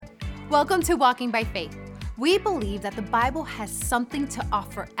Welcome to Walking by Faith. We believe that the Bible has something to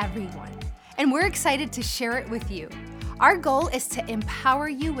offer everyone, and we're excited to share it with you. Our goal is to empower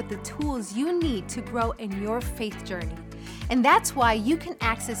you with the tools you need to grow in your faith journey, and that's why you can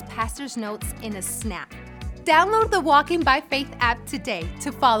access Pastor's notes in a snap. Download the Walking by Faith app today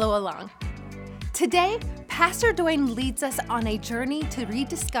to follow along. Today, Pastor Dwayne leads us on a journey to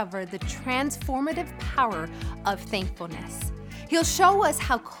rediscover the transformative power of thankfulness. He'll show us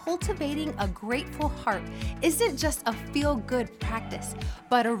how cultivating a grateful heart isn't just a feel-good practice,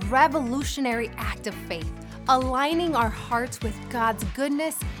 but a revolutionary act of faith, aligning our hearts with God's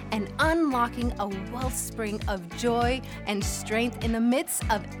goodness and unlocking a wellspring of joy and strength in the midst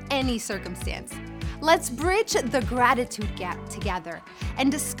of any circumstance. Let's bridge the gratitude gap together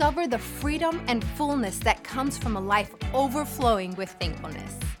and discover the freedom and fullness that comes from a life overflowing with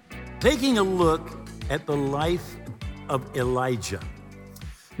thankfulness. Taking a look at the life of Elijah.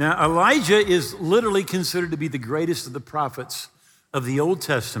 Now, Elijah is literally considered to be the greatest of the prophets of the Old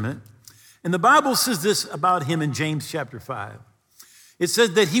Testament. And the Bible says this about him in James chapter 5. It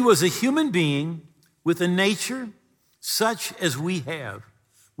says that he was a human being with a nature such as we have,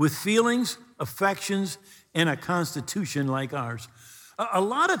 with feelings, affections, and a constitution like ours. A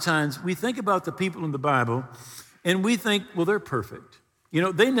lot of times we think about the people in the Bible and we think, well, they're perfect. You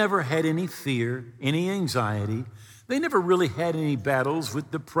know, they never had any fear, any anxiety. They never really had any battles with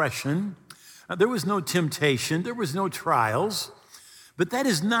depression. There was no temptation. There was no trials. But that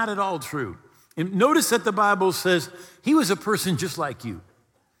is not at all true. And notice that the Bible says he was a person just like you,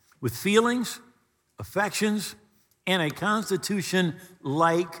 with feelings, affections, and a constitution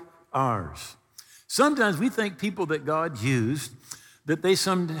like ours. Sometimes we think people that God used, that they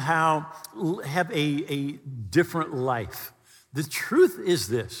somehow have a different life. The truth is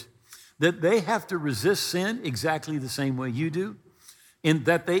this, that they have to resist sin exactly the same way you do, and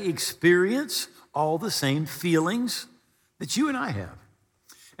that they experience all the same feelings that you and I have.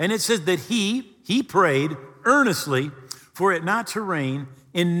 And it says that he prayed earnestly for it not to rain,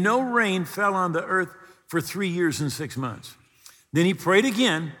 and no rain fell on the earth for 3 years and 6 months. Then he prayed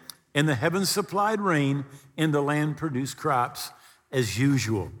again, and the heavens supplied rain, and the land produced crops as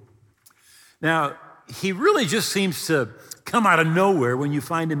usual. Now, he really just seems to come out of nowhere when you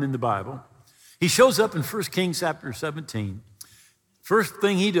find him in the Bible. He shows up in 1 Kings chapter 17. First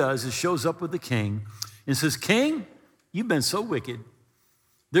thing he does is shows up with the king and says, "King, you've been so wicked.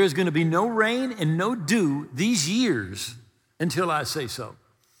 There's going to be no rain and no dew these years until I say so."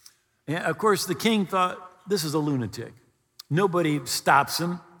 And of course, the king thought, this is a lunatic. Nobody stops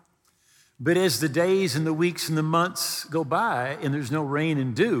him. But as the days and the weeks and the months go by and there's no rain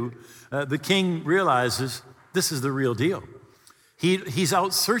and dew, the king realizes this is the real deal. He's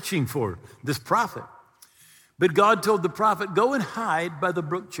out searching for this prophet. But God told the prophet, "Go and hide by the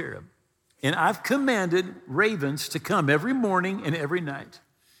brook Cherith. And I've commanded ravens to come every morning and every night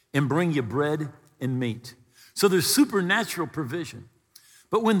and bring you bread and meat." So there's supernatural provision.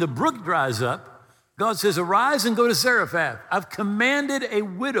 But when the brook dries up, God says, "Arise and go to Zarephath. I've commanded a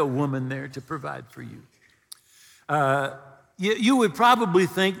widow woman there to provide for you." You would probably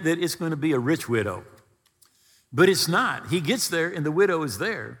think that it's going to be a rich widow, but it's not. He gets there and the widow is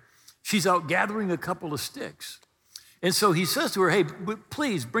there. She's out gathering a couple of sticks. And so he says to her, "Hey,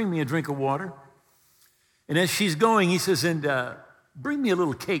 please bring me a drink of water." And as she's going, he says, "And bring me a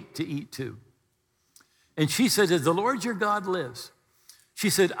little cake to eat too." And she says, "As the Lord your God lives," she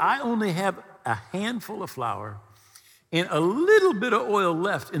said, "I only have a handful of flour and a little bit of oil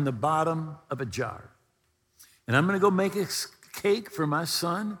left in the bottom of a jar. And I'm going to go make a cake for my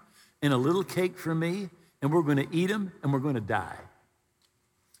son and a little cake for me, and we're going to eat them and we're going to die."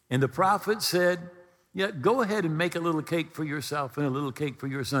 And the prophet said, "Yeah, go ahead and make a little cake for yourself and a little cake for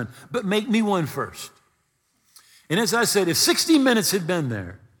your son, but make me one first." And as I said, if 60 Minutes had been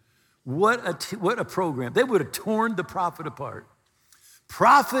there, what a program. They would have torn the prophet apart.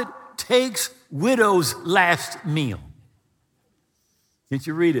 Prophet takes widow's last meal. Can't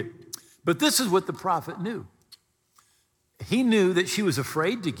you read it? But this is what the prophet knew. He knew that she was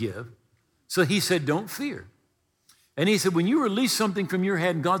afraid to give, so he said, "Don't fear." And he said, when you release something from your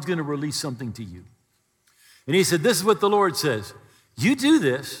head, God's going to release something to you. And he said, this is what the Lord says. You do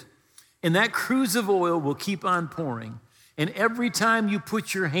this, and that cruse of oil will keep on pouring. And every time you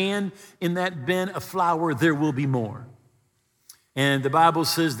put your hand in that bin of flour, there will be more. And the Bible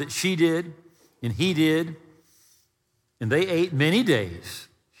says that she did, and he did, and they ate many days,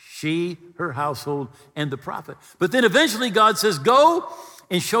 she, her household, and the prophet. But then eventually God says, "Go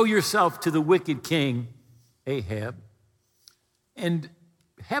and show yourself to the wicked king Ahab and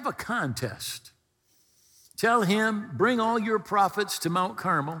have a contest. Tell him, bring all your prophets to Mount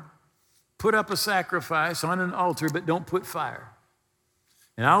Carmel, put up a sacrifice on an altar, but don't put fire.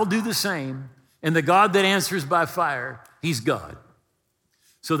 And I'll do the same. And the God that answers by fire, he's God.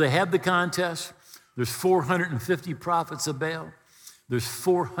 So they have the contest. There's 450 prophets of Baal. There's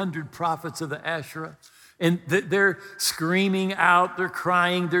 400 prophets of the Asherah. And they're screaming out, they're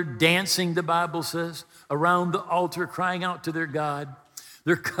crying, they're dancing, the Bible says, around the altar, crying out to their God.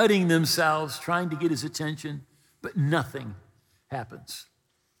 They're cutting themselves, trying to get his attention, but nothing happens.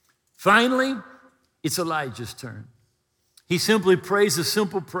 Finally, it's Elijah's turn. He simply prays a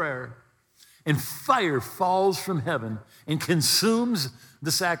simple prayer, and fire falls from heaven and consumes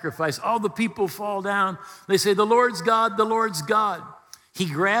the sacrifice. All the people fall down. They say, "The Lord's God, the Lord's God." He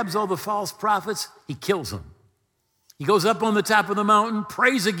grabs all the false prophets, he kills them. He goes up on the top of the mountain,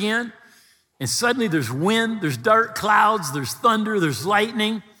 prays again, and suddenly there's wind, there's dark clouds, there's thunder, there's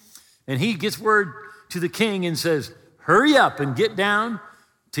lightning, and he gets word to the king and says, "Hurry up and get down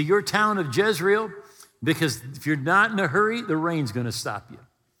to your town of Jezreel, because if you're not in a hurry, the rain's going to stop you."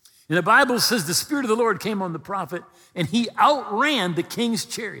 And the Bible says the Spirit of the Lord came on the prophet, and he outran the king's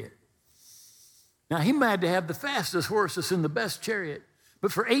chariot. Now, he had to have the fastest horses and the best chariot,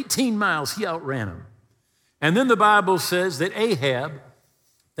 but for 18 miles, he outran them. And then the Bible says that Ahab,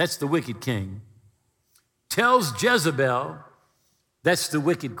 that's the wicked king, tells Jezebel, that's the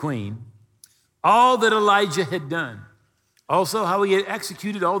wicked queen, all that Elijah had done. Also, how he had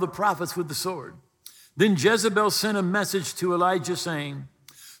executed all the prophets with the sword. Then Jezebel sent a message to Elijah saying,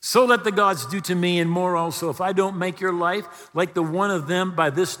 "So let the gods do to me and more also, if I don't make your life like the one of them by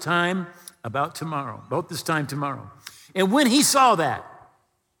this time about this time tomorrow." And when he saw that,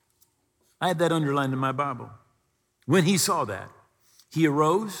 I had that underlined in my Bible. When he saw that, he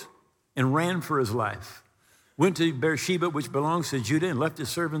arose and ran for his life, went to Beersheba, which belongs to Judah, and left his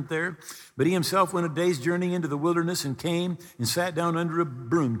servant there. But he himself went a day's journey into the wilderness and came and sat down under a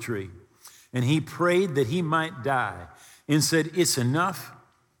broom tree. And he prayed that he might die and said, "It's enough.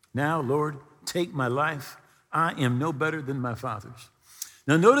 Now, Lord, take my life. I am no better than my fathers."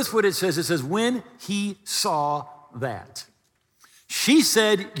 Now, notice what it says. It says, when he saw that. She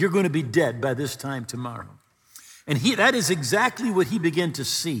said, "You're going to be dead by this time tomorrow." And that is exactly what he began to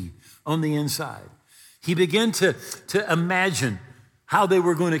see on the inside. He began to imagine how they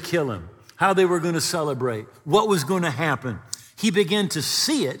were going to kill him, how they were going to celebrate, what was going to happen. He began to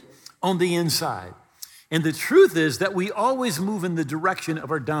see it on the inside. And the truth is that we always move in the direction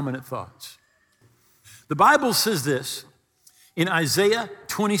of our dominant thoughts. The Bible says this in Isaiah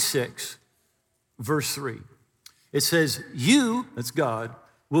 26, verse 3. It says, "You," that's God,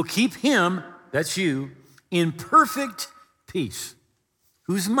 "will keep him," that's you, "in perfect peace,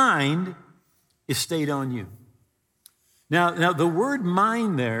 whose mind is stayed on you." Now the word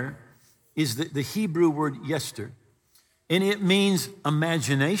mind there is the Hebrew word yester, and it means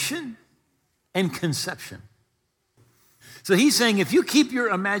imagination and conception. So he's saying if you keep your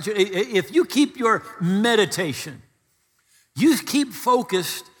meditation, you keep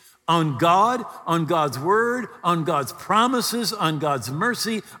focused on God, on God's word, on God's promises, on God's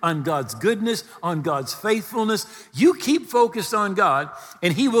mercy, on God's goodness, on God's faithfulness. You keep focused on God,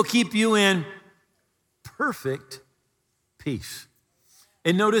 and he will keep you in perfect peace.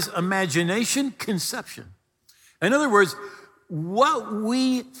 And notice imagination, conception. In other words, what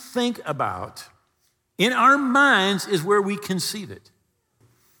we think about in our minds is where we conceive it.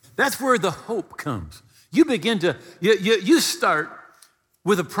 That's where the hope comes. You begin to, you start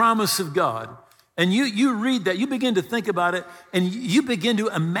with a promise of God, and you read that, you begin to think about it, and you begin to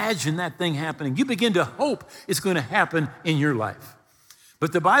imagine that thing happening. You begin to hope it's going to happen in your life.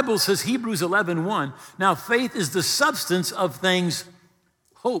 But the Bible says, Hebrews 11:1, now faith is the substance of things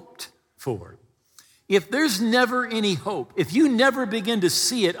hoped for. If there's never any hope, if you never begin to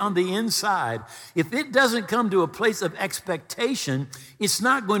see it on the inside, if it doesn't come to a place of expectation, it's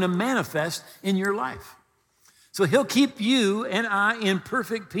not going to manifest in your life. So he'll keep you and I in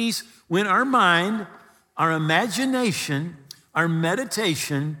perfect peace when our mind, our imagination, our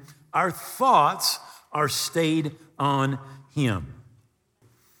meditation, our thoughts are stayed on him.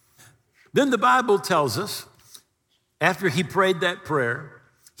 Then the Bible tells us, after he prayed that prayer,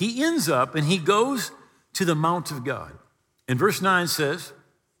 he ends up and he goes to the Mount of God. And verse 9 says,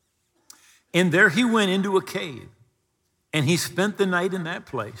 "And there he went into a cave, and he spent the night in that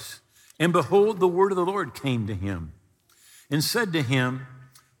place. And behold, the word of the Lord came to him and said to him,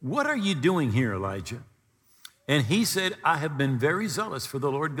 'What are you doing here, Elijah?' And he said, 'I have been very zealous for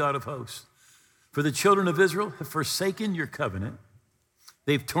the Lord God of hosts. For the children of Israel have forsaken your covenant.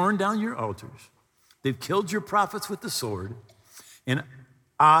 They've torn down your altars. They've killed your prophets with the sword. And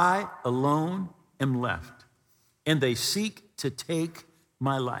I alone am left. And they seek to take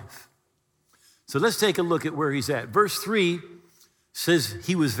my life.'" So let's take a look at where he's at. Verse 3 says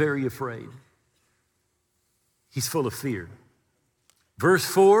he was very afraid. He's full of fear. Verse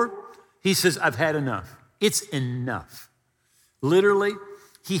 4, he says, I've had enough. It's enough. Literally,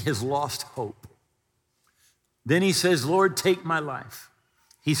 he has lost hope. Then he says, Lord, take my life.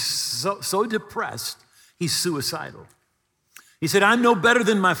 He's so depressed, he's suicidal. He said, I'm no better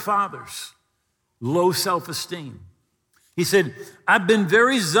than my fathers. Low self-esteem. He said, I've been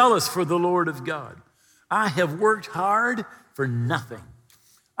very zealous for the Lord of God. I have worked hard for nothing.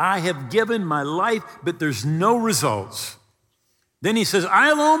 I have given my life, but there's no results. Then he says, I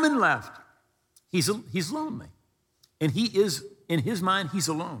alone am left. He's lonely. And he is, in his mind, he's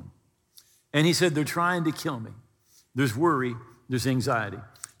alone. And he said, they're trying to kill me. There's worry, there's anxiety.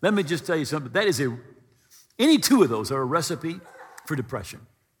 Let me just tell you something. Any two of those are a recipe for depression.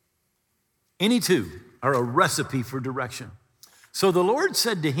 Any two are a recipe for direction. So the Lord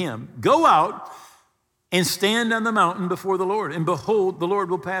said to him, go out and stand on the mountain before the Lord, and behold, the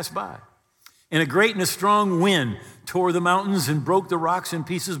Lord will pass by. And a great and a strong wind tore the mountains and broke the rocks in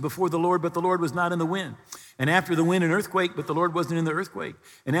pieces before the Lord, but the Lord was not in the wind. And after the wind, an earthquake, but the Lord wasn't in the earthquake.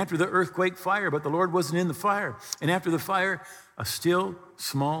 And after the earthquake, fire, but the Lord wasn't in the fire. And after the fire, a still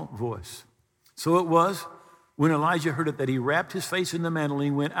small voice. So it was when Elijah heard it that he wrapped his face in the mantle and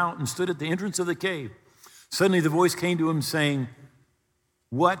he went out and stood at the entrance of the cave. Suddenly the voice came to him saying,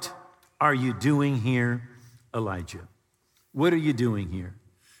 what are you doing here, Elijah? What are you doing here?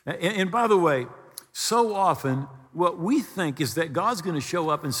 And by the way, so often what we think is that God's going to show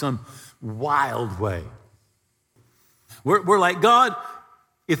up in some wild way. We're like, God,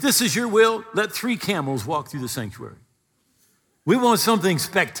 if this is your will, let 3 camels walk through the sanctuary. We want something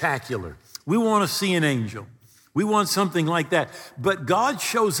spectacular. We want to see an angel. We want something like that. But God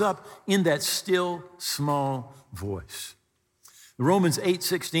shows up in that still, small voice. Romans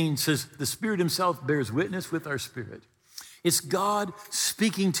 8:16 says, the Spirit himself bears witness with our spirit. It's God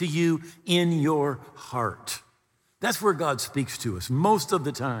speaking to you in your heart. That's where God speaks to us most of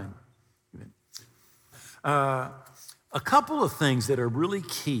the time. A couple of things that are really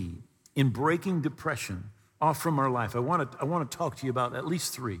key in breaking depression off from our life. I want to talk to you about at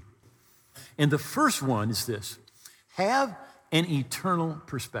least 3. And the first one is this: have an eternal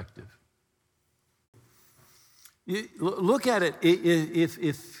perspective. Look at it,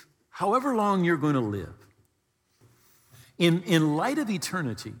 if however long you're going to live, in light of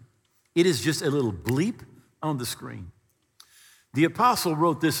eternity, it is just a little bleep on the screen. The apostle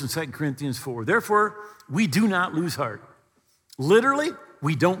wrote this in 2 Corinthians 4. Therefore, we do not lose heart. Literally,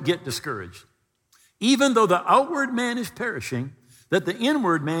 we don't get discouraged. Even though the outward man is perishing, that the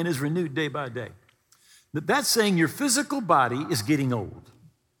inward man is renewed day by day. That's saying your physical body is getting old.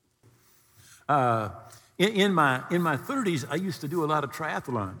 In my 30s, I used to do a lot of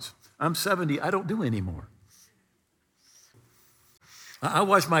triathlons. I'm 70, I don't do anymore. I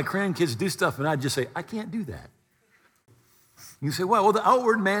watch my grandkids do stuff and I just say, I can't do that. You say, well, the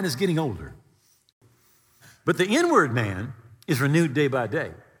outward man is getting older. But the inward man is renewed day by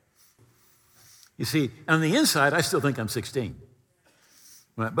day. You see, on the inside, I still think I'm 16.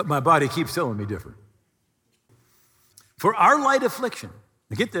 But my body keeps telling me different. For our light affliction,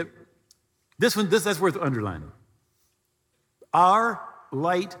 get that. That's worth underlining. Our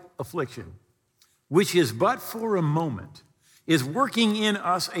light affliction, which is but for a moment, is working in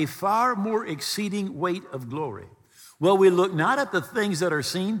us a far more exceeding weight of glory. Well, we look not at the things that are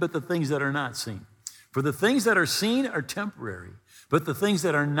seen, but the things that are not seen. For the things that are seen are temporary, but the things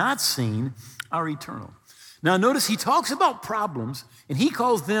that are not seen are eternal. Now, notice he talks about problems, and he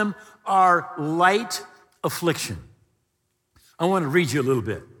calls them our light affliction. I want to read you a little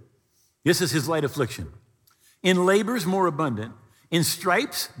bit. This is his light affliction. In labors more abundant, in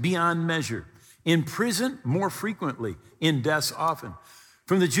stripes beyond measure, in prison more frequently, in deaths often.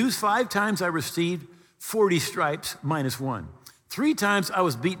 From the Jews 5 times I received 40 stripes minus 1. 3 times I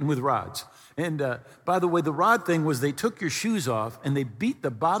was beaten with rods. And by the way, the rod thing was they took your shoes off and they beat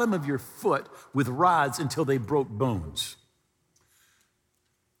the bottom of your foot with rods until they broke bones.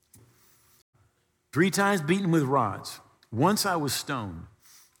 3 times beaten with rods. Once I was stoned,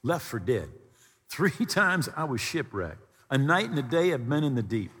 left for dead. 3 times I was shipwrecked. A night and a day I've been in the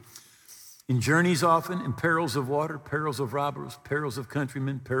deep. In journeys often, in perils of water, perils of robbers, perils of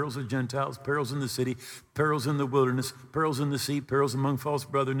countrymen, perils of Gentiles, perils in the city, perils in the wilderness, perils in the sea, perils among false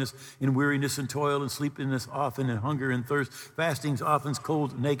brotherness, in weariness and toil and sleepiness often, and hunger and thirst, fastings often,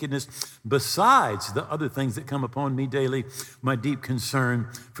 cold, nakedness, besides the other things that come upon me daily, my deep concern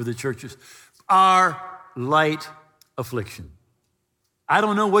for the churches. Our light affliction. I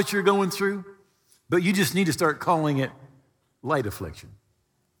don't know what you're going through, but you just need to start calling it light affliction.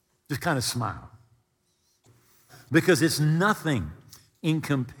 Just kind of smile. because it's nothing in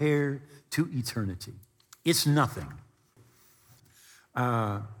compare to eternity. It's nothing.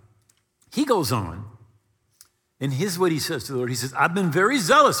 He goes on, and here's what he says to the Lord. He says, I've been very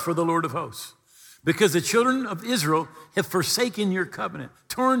zealous for the Lord of hosts, because the children of Israel have forsaken your covenant,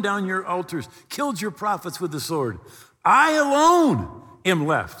 torn down your altars, killed your prophets with the sword. I alone am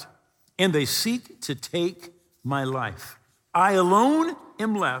left, and they seek to take my life. I alone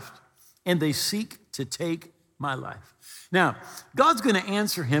am left, and they seek to take my life. Now, God's going to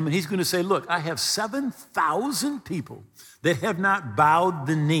answer him, and he's going to say, look, I have 7,000 people that have not bowed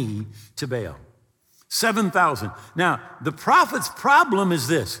the knee to Baal. 7,000. Now, the prophet's problem is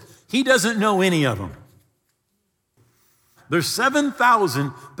this. He doesn't know any of them. There's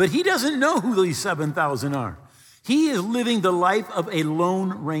 7,000, but he doesn't know who these 7,000 are. He is living the life of a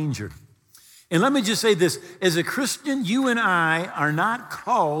lone ranger. And let me just say this. As a Christian, you and I are not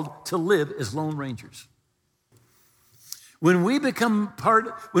called to live as lone rangers. When we become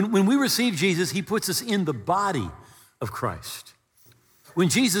when we receive Jesus, he puts us in the body of Christ. When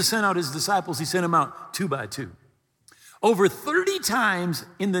Jesus sent out his disciples, he sent them out 2 by 2. Over 30 times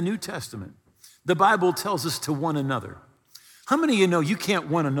in the New Testament, the Bible tells us to one another. How many of you know you can't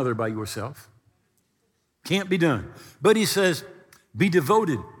one another by yourself? Can't be done. But he says, be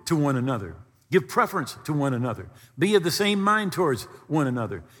devoted to one another. Give preference to one another. Be of the same mind towards one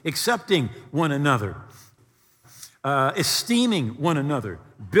another. Accepting one another. Esteeming one another,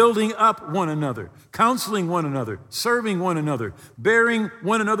 building up one another, counseling one another, serving one another, bearing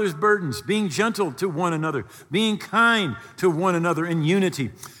one another's burdens, being gentle to one another, being kind to one another in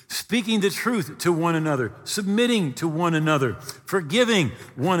unity, speaking the truth to one another, submitting to one another, forgiving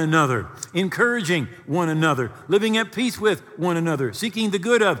one another, encouraging one another, living at peace with one another, seeking the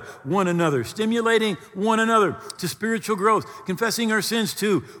good of one another, stimulating one another to spiritual growth, confessing our sins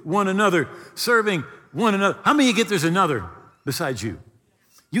to one another, serving one another. How many of you get there's another besides you?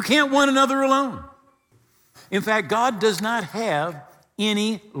 You can't one another alone. In fact, God does not have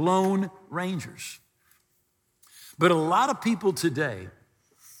any lone rangers. But a lot of people today,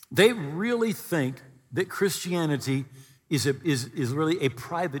 they really think that Christianity is really a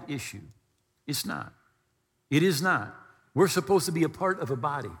private issue. It's not. It is not. We're supposed to be a part of a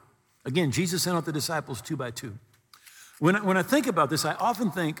body. Again, Jesus sent out the disciples 2 by 2. When I think about this, I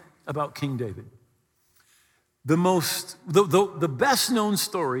often think about King David. The best known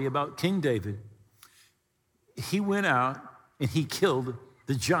story about King David, he went out and he killed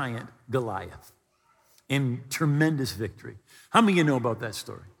the giant Goliath in tremendous victory. How many of you know about that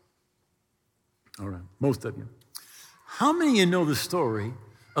story? All right, most of you. How many of you know the story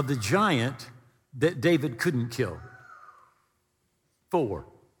of the giant that David couldn't kill? 4.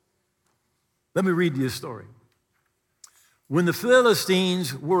 Let me read you a story. When the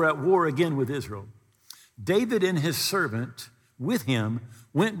Philistines were at war again with Israel, David and his servant with him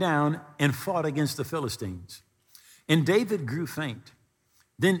went down and fought against the Philistines. And David grew faint.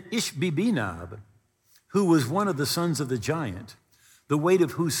 Then Ishbi-Benob, who was one of the sons of the giant, the weight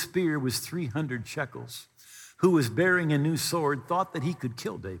of whose spear was 300 shekels, who was bearing a new sword, thought that he could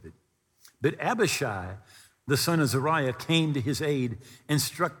kill David. But Abishai, the son of Zeruiah, came to his aid and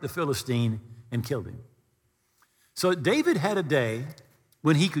struck the Philistine and killed him. So David had a day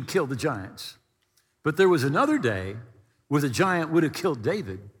when he could kill the giants. But there was another day where the giant would have killed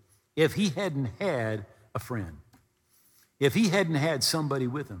David if he hadn't had a friend, if he hadn't had somebody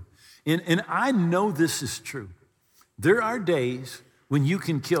with him. And I know this is true. There are days when you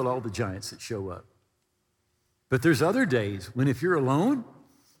can kill all the giants that show up. But there's other days when if you're alone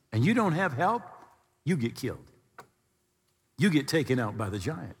and you don't have help, you get killed. You get taken out by the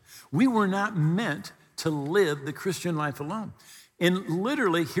giant. We were not meant to live the Christian life alone. And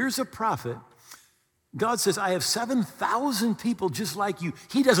literally, here's a prophet. God says, I have 7,000 people just like you.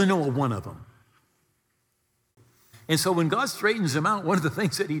 He doesn't know one of them. And so when God straightens him out, one of the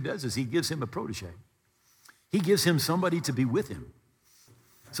things that he does is he gives him a protege. He gives him somebody to be with him.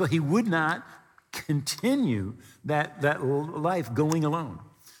 So he would not continue that life going alone.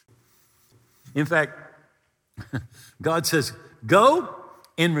 In fact, God says, go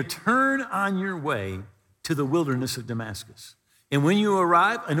and return on your way to the wilderness of Damascus. And when you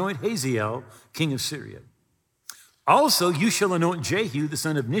arrive, anoint Hazael, king of Syria. Also, you shall anoint Jehu, the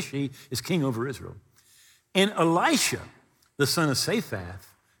son of Nishi, as king over Israel. And Elisha, the son of Shaphat,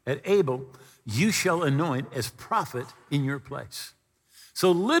 at Abel, you shall anoint as prophet in your place.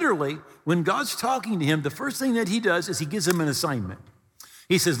 So literally, when God's talking to him, the first thing that he does is he gives him an assignment.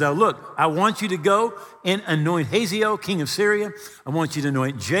 He says, now look, I want you to go and anoint Hazael, king of Syria. I want you to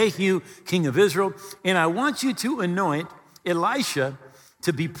anoint Jehu, king of Israel. And I want you to anoint Elisha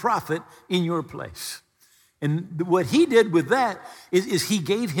to be prophet in your place. And what he did with that is he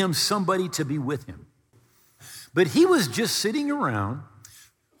gave him somebody to be with him. But he was just sitting around.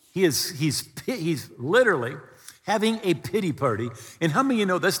 He's literally having a pity party. And how many of you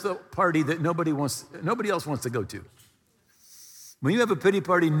know that's the party that nobody else wants to go to? When you have a pity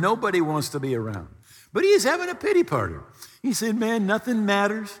party, nobody wants to be around. But he is having a pity party. He said, man, nothing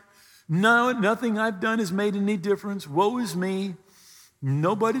matters. No, nothing I've done has made any difference. Woe is me.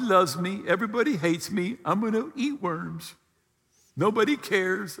 Nobody loves me. Everybody hates me. I'm going to eat worms. Nobody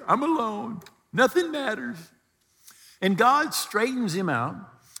cares. I'm alone. Nothing matters. And God straightens him out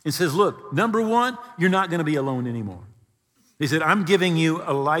and says, look, number one, you're not going to be alone anymore. He said, I'm giving you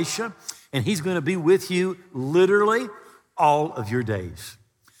Elisha, and he's going to be with you literally all of your days.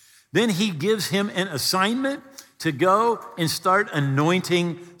 Then he gives him an assignment to go and start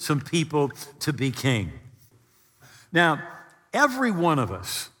anointing some people to be king. Now, every one of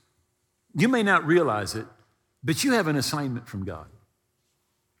us, you may not realize it, but you have an assignment from God.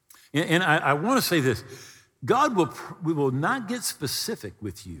 And I want to say this. God will not get specific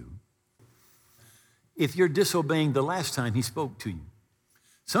with you if you're disobeying the last time he spoke to you.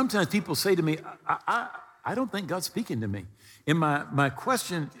 Sometimes people say to me, I don't think God's speaking to me. And my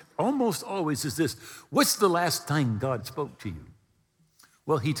question almost always is this: what's the last time God spoke to you?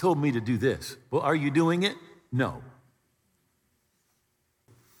 Well, he told me to do this. Well, are you doing it? No.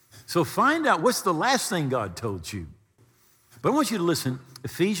 So find out what's the last thing God told you. But I want you to listen,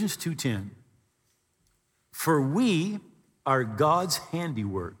 Ephesians 2:10. For we are God's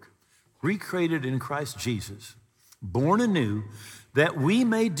handiwork, recreated in Christ Jesus, born anew, that we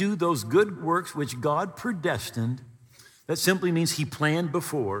may do those good works which God predestined. That simply means he planned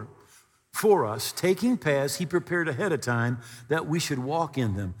before for us, taking paths he prepared ahead of time that we should walk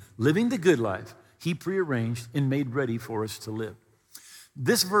in them, living the good life he prearranged and made ready for us to live.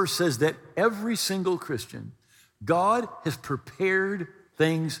 This verse says that every single Christian, God has prepared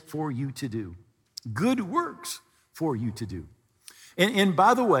things for you to do, good works for you to do. And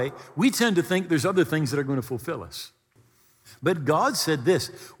by the way, we tend to think there's other things that are going to fulfill us. But God said this: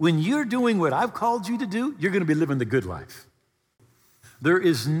 when you're doing what I've called you to do, you're going to be living the good life. There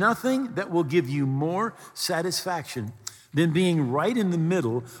is nothing that will give you more satisfaction than being right in the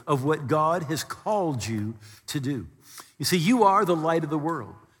middle of what God has called you to do. You see, you are the light of the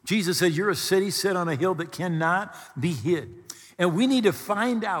world. Jesus said, you're a city set on a hill that cannot be hid. And we need to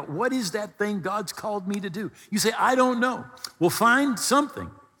find out, what is that thing God's called me to do? You say, I don't know. Well, find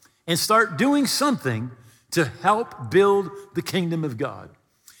something and start doing something to help build the kingdom of God.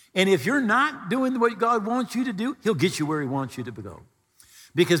 And if you're not doing what God wants you to do, he'll get you where he wants you to go.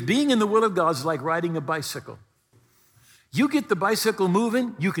 Because being in the will of God is like riding a bicycle. You get the bicycle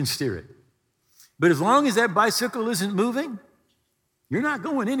moving, you can steer it. But as long as that bicycle isn't moving, you're not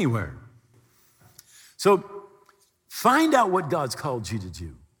going anywhere. So find out what God's called you to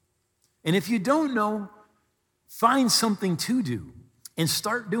do. And if you don't know, find something to do and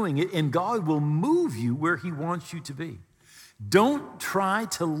start doing it, and God will move you where he wants you to be. Don't try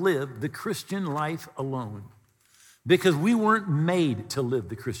to live the Christian life alone, because we weren't made to live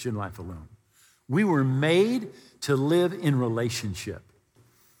the Christian life alone. We were made to live in relationship.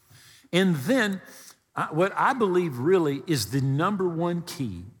 And then what I believe really is the number one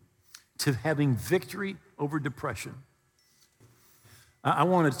key to having victory over depression. I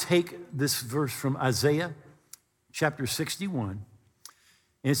want to take this verse from Isaiah chapter 61.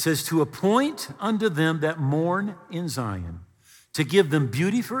 And it says, to appoint unto them that mourn in Zion, to give them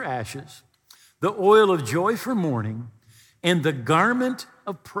beauty for ashes, the oil of joy for mourning, and the garment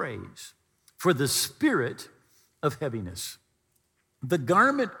of praise for the spirit of heaviness. The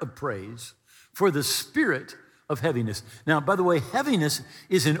garment of praise for the spirit of heaviness. Now, by the way, heaviness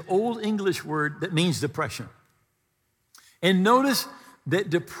is an old English word that means depression. And notice that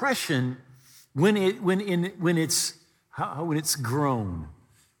depression, when it's grown,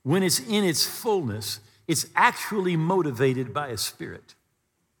 when it's in its fullness, it's actually motivated by a spirit.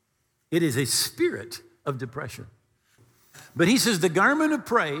 It is a spirit of depression. But he says the garment of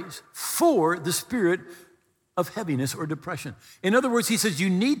praise for the spirit of heaviness or depression. In other words, he says you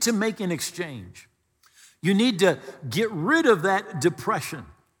need to make an exchange. You need to get rid of that depression.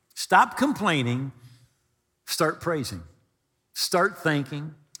 Stop complaining, start praising, start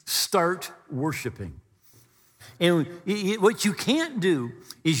thanking, start worshiping. And what you can't do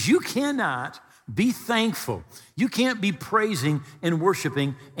is you cannot be thankful. You can't be praising and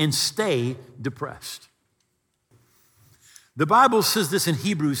worshiping and stay depressed. The Bible says this in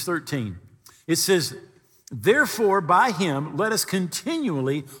Hebrews 13. It says, therefore, by him, let us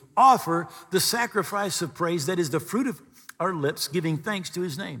continually offer the sacrifice of praise, that is the fruit of our lips, giving thanks to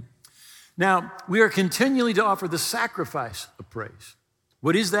his name. Now, we are continually to offer the sacrifice of praise.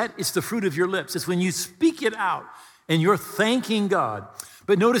 What is that? It's the fruit of your lips. It's when you speak it out and you're thanking God.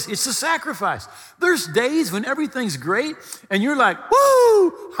 But notice, it's a sacrifice. There's days when everything's great and you're like,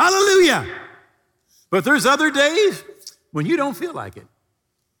 woo, hallelujah. But there's other days when you don't feel like it.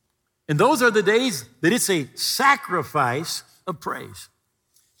 And those are the days that it's a sacrifice of praise.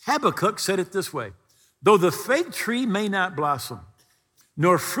 Habakkuk said it this way: though the fig tree may not blossom,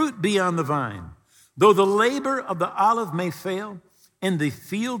 nor fruit be on the vine, though the labor of the olive may fail, and the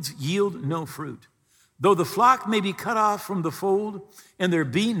fields yield no fruit, though the flock may be cut off from the fold, and there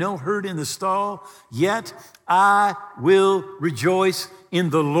be no herd in the stall, yet I will rejoice in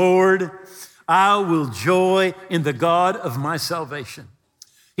the Lord. I will joy in the God of my salvation.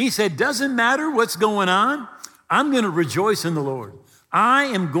 He said, doesn't matter what's going on, I'm going to rejoice in the Lord. I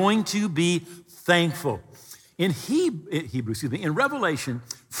am going to be thankful. In in Revelation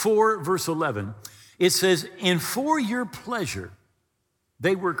 4, verse 11, it says, and for your pleasure,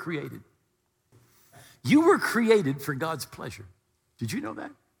 they were created. You were created for God's pleasure. Did you know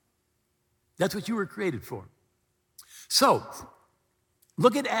that? That's what you were created for. So,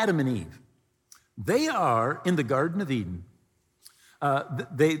 look at Adam and Eve. They are in the Garden of Eden.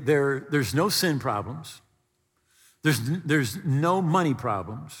 There's no sin problems. There's no money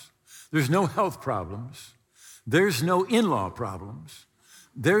problems. There's no health problems. There's no in-law problems.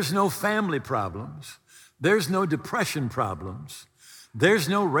 There's no family problems. There's no depression problems. There's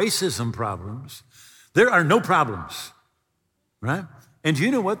no racism problems. There are no problems, right? And do you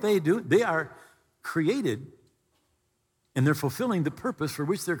know what they do? They are created and they're fulfilling the purpose for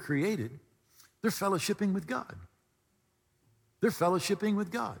which they're created. They're fellowshipping with God. They're fellowshipping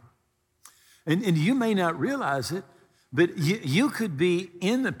with God. And you may not realize it, but you could be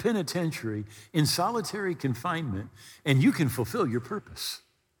in the penitentiary in solitary confinement and you can fulfill your purpose.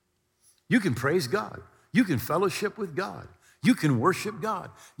 You can praise God. You can fellowship with God. You can worship God.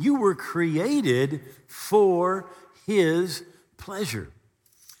 You were created for His pleasure.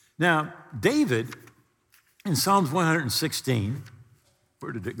 Now, David, in Psalms 116,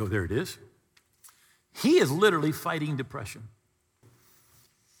 where did it go? There it is. He is literally fighting depression.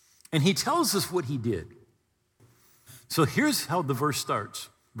 And he tells us what he did. So here's how the verse starts.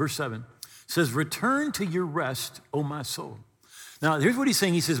 Verse 7 says, return to your rest, O my soul. Now, here's what he's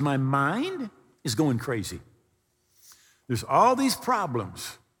saying. He says, my mind is going crazy. There's all these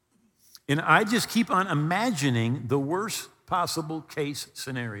problems. And I just keep on imagining the worst possible case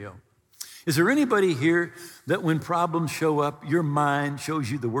scenario. Is there anybody here that when problems show up, your mind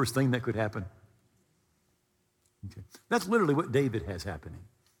shows you the worst thing that could happen? Okay. That's literally what David has happening.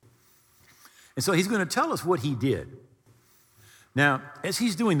 And so he's going to tell us what he did. Now, as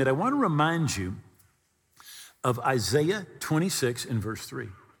he's doing that, I want to remind you of Isaiah 26 and verse 3,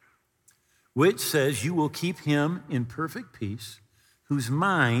 which says, you will keep him in perfect peace, whose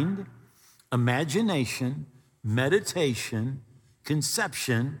mind, imagination, meditation,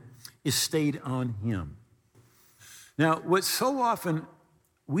 conception is stayed on him. Now, what so often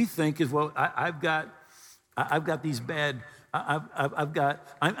we think is, well, I've got these bad,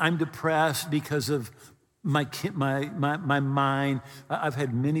 I'm depressed because of my mind. I've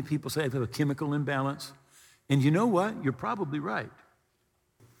had many people say I have a chemical imbalance. And you know what? You're probably right.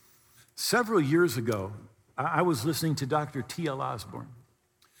 Several years ago, I was listening to Dr. T.L. Osborne.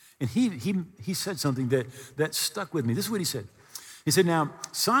 And he said something that stuck with me. This is what he said. He said, now,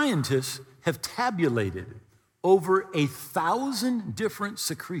 scientists have tabulated over 1,000 different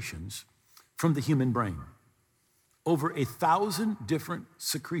secretions from the human brain. Over 1,000 different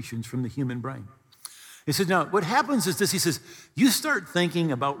secretions from the human brain. He said, now, what happens is this. He says, you start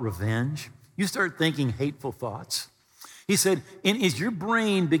thinking about revenge. You start thinking hateful thoughts. He said, and as your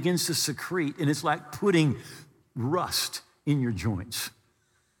brain begins to secrete, and it's like putting rust in your joints.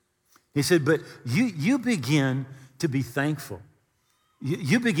 He said, but you begin to be thankful.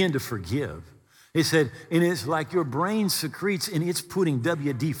 You begin to forgive. He said, and it's like your brain secretes, and it's putting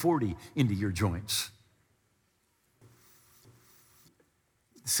WD-40 into your joints.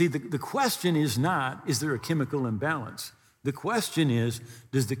 See, the question is not, is there a chemical imbalance? The question is,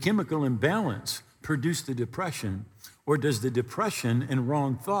 does the chemical imbalance produce the depression, or does the depression and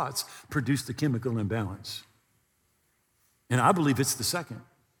wrong thoughts produce the chemical imbalance? And I believe it's the second.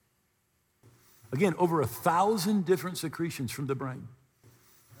 Again, over 1,000 different secretions from the brain,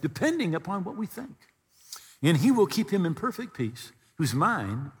 depending upon what we think. And he will keep him in perfect peace, whose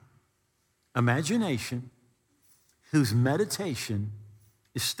mind, imagination, whose meditation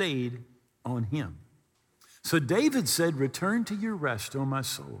is stayed on him. So David said, return to your rest, O my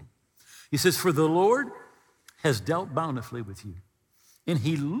soul. He says, for the Lord has dealt bountifully with you. And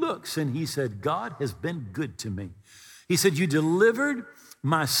he looks and he said, God has been good to me. He said, you delivered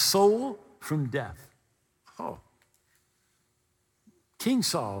my soul from death. Oh. King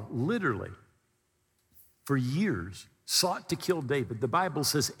Saul literally, for years, sought to kill David. The Bible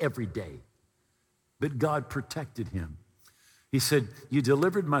says every day. But God protected him. He said, you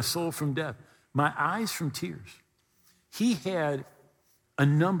delivered my soul from death, my eyes from tears. He had a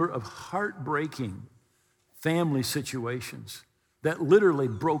number of heartbreaking family situations that literally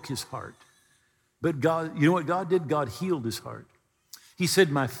broke his heart. But God, you know what God did? God healed his heart. He said,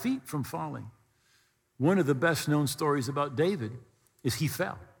 my feet from falling. One of the best known stories about David is he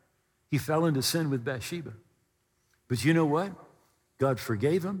fell. He fell into sin with Bathsheba. But you know what? God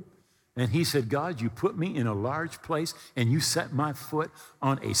forgave him. And he said, God, you put me in a large place and you set my foot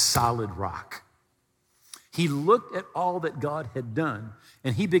on a solid rock. He looked at all that God had done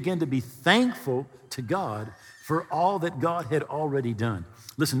and he began to be thankful to God for all that God had already done.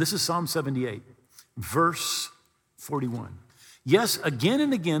 Listen, this is Psalm 78, verse 41. Yes, again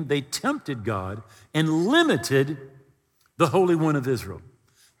and again, they tempted God and limited the Holy One of Israel.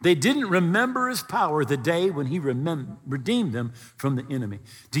 They didn't remember his power the day when he redeemed them from the enemy.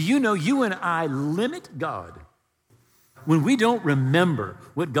 Do you know you and I limit God when we don't remember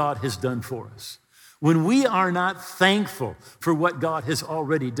what God has done for us? When we are not thankful for what God has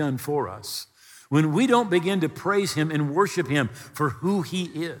already done for us? When we don't begin to praise him and worship him for who he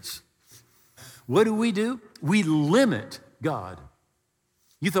is? What do? We limit God.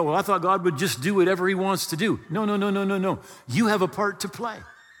 You thought, well, I thought God would just do whatever he wants to do. No. You have a part to play.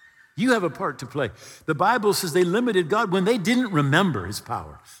 You have a part to play. The Bible says they limited God when they didn't remember his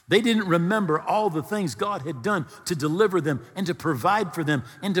power. They didn't remember all the things God had done to deliver them and to provide for them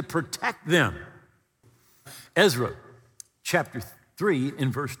and to protect them. Ezra chapter 3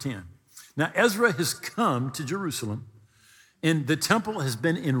 in verse 10. Now Ezra has come to Jerusalem and the temple has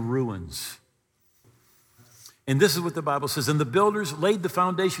been in ruins. And this is what the Bible says. And the builders laid the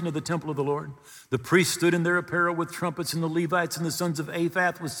foundation of the temple of the Lord. The priests stood in their apparel with trumpets, and the Levites and the sons of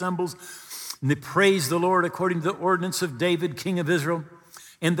Aphath with cymbals. And they praised the Lord according to the ordinance of David, king of Israel.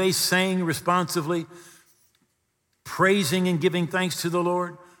 And they sang responsively, praising and giving thanks to the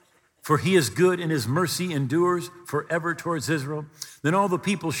Lord, for he is good and his mercy endures forever towards Israel. Then all the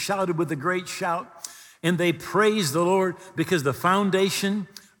people shouted with a great shout, and they praised the Lord because the foundation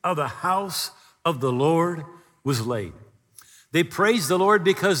of the house of the Lord was laid. They praised the Lord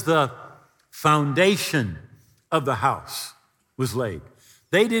because the foundation of the house was laid.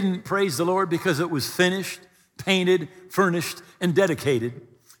 They didn't praise the Lord because it was finished, painted, furnished, and dedicated.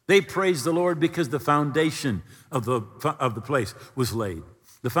 They praised the Lord because the foundation of the place was laid,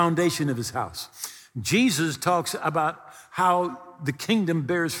 the foundation of his house. Jesus talks about how the kingdom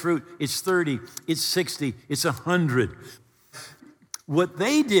bears fruit. It's 30, it's 60, it's 100. What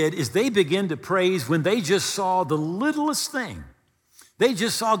they did is they began to praise when they just saw the littlest thing. They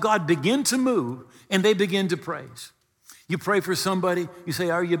just saw God begin to move and they began to praise. You pray for somebody, you say,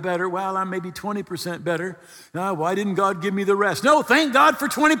 are you better? Well, I'm maybe 20% better. Why didn't God give me the rest? No, thank God for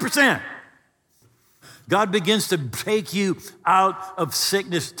 20%. God begins to take you out of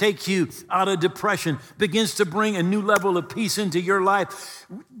sickness, take you out of depression, begins to bring a new level of peace into your life.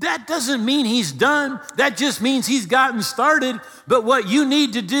 That doesn't mean he's done. That just means he's gotten started. But what you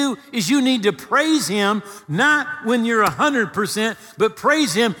need to do is you need to praise him, not when you're 100%, but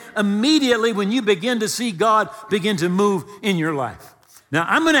praise him immediately when you begin to see God begin to move in your life. Now,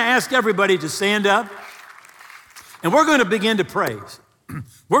 I'm going to ask everybody to stand up, and we're going to begin to praise.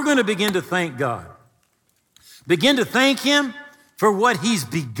 We're going to begin to thank God. Begin to thank him for what he's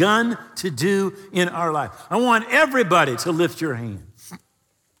begun to do in our life. I want everybody to lift your hand.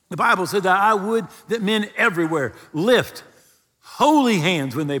 The Bible said that I would that men everywhere lift holy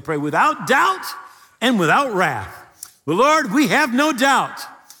hands when they pray without doubt and without wrath. Well, Lord, we have no doubt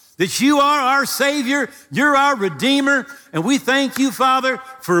that you are our Savior, you're our Redeemer, and we thank you, Father,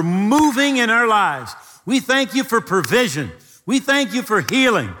 for moving in our lives. We thank you for provision. We thank you for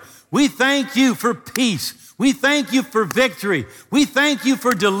healing. We thank you for peace. We thank you for victory. We thank you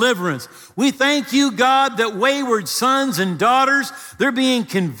for deliverance. We thank you, God, that wayward sons and daughters, they're being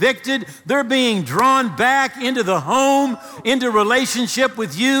convicted. They're being drawn back into the home, into relationship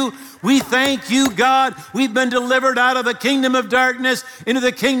with you. We thank you, God. We've been delivered out of the kingdom of darkness into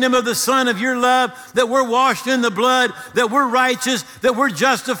the kingdom of the Son of your love, that we're washed in the blood, that we're righteous, that we're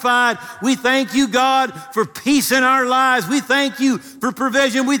justified. We thank you, God, for peace in our lives. We thank you for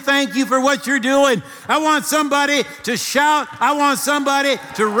provision. We thank you for what you're doing. I want somebody to shout. I want somebody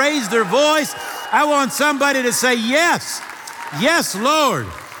to raise their voice. I want somebody to say, yes, yes, Lord.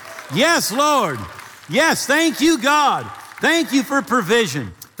 Yes, Lord. Yes, thank you, God. Thank you for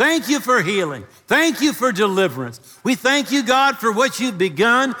provision. Thank you for healing. Thank you for deliverance. We thank you, God, for what you've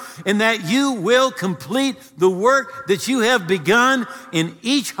begun and that you will complete the work that you have begun in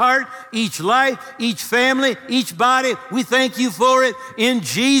each heart, each life, each family, each body. We thank you for it in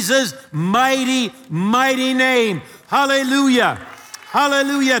Jesus' mighty, mighty name. Hallelujah.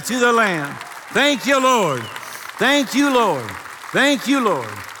 Hallelujah to the Lamb. Thank you, Lord. Thank you, Lord. Thank you, Lord.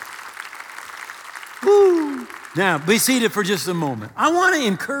 Woo. Now, be seated for just a moment. I want to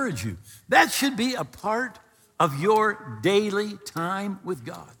encourage you. That should be a part of your daily time with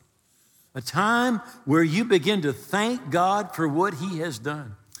God. A time where you begin to thank God for what he has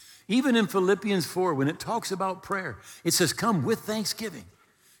done. Even in Philippians 4, when it talks about prayer, it says, come with thanksgiving.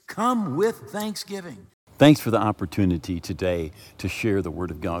 Come with thanksgiving. Thanks for the opportunity today to share the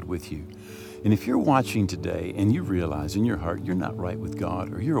Word of God with you. And if you're watching today and you realize in your heart you're not right with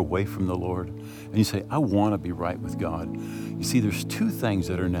God or you're away from the Lord, and you say, I want to be right with God, you see, there's two things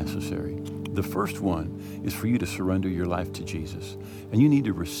that are necessary. The first one is for you to surrender your life to Jesus, and you need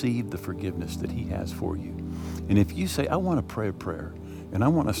to receive the forgiveness that he has for you. And if you say, I want to pray a prayer, and I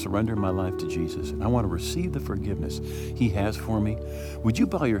want to surrender my life to Jesus, and I want to receive the forgiveness he has for me, would you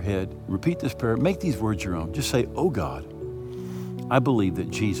bow your head, repeat this prayer, make these words your own. Just say, oh God, I believe that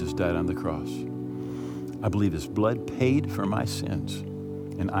Jesus died on the cross. I believe his blood paid for my sins,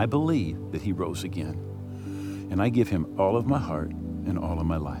 and I believe that he rose again. And I give him all of my heart and all of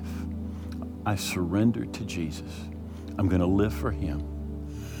my life. I surrender to Jesus. I'm going to live for him.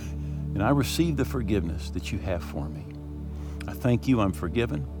 And I receive the forgiveness that you have for me. I thank you, I'm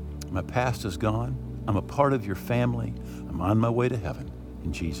forgiven. My past is gone. I'm a part of your family. I'm on my way to heaven.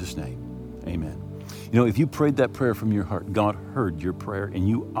 In Jesus' name, amen. You know, if you prayed that prayer from your heart, God heard your prayer and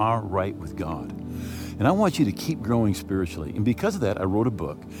you are right with God. And I want you to keep growing spiritually. And because of that, I wrote a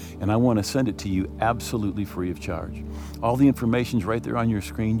book and I want to send it to you absolutely free of charge. All the information's right there on your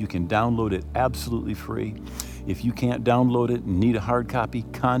screen. You can download it absolutely free. If you can't download it and need a hard copy,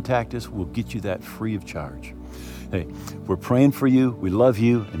 contact us. We'll get you that free of charge. Hey, we're praying for you. We love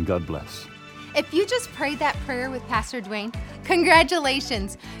you, and God bless. If you just prayed that prayer with Pastor Dwayne,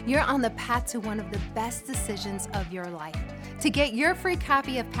 congratulations! You're on the path to one of the best decisions of your life. To get your free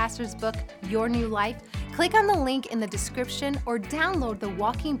copy of Pastor's book, Your New Life, click on the link in the description or download the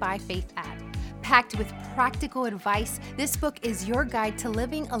Walking by Faith app. Packed with practical advice, this book is your guide to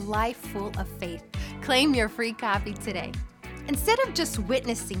living a life full of faith. Claim your free copy today. Instead of just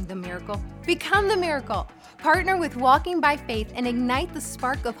witnessing the miracle, become the miracle. Partner with Walking by Faith and ignite the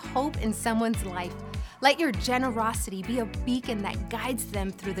spark of hope in someone's life. Let your generosity be a beacon that guides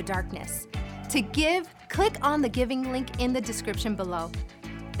them through the darkness. To give, click on the giving link in the description below.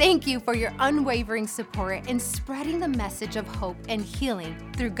 Thank you for your unwavering support in spreading the message of hope and healing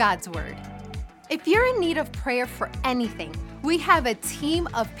through God's Word. If you're in need of prayer for anything, we have a team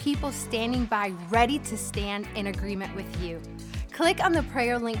of people standing by ready to stand in agreement with you. Click on the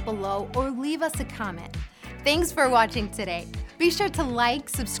prayer link below or leave us a comment. Thanks for watching today. Be sure to like,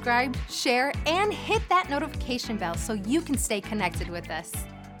 subscribe, share, and hit that notification bell so you can stay connected with us.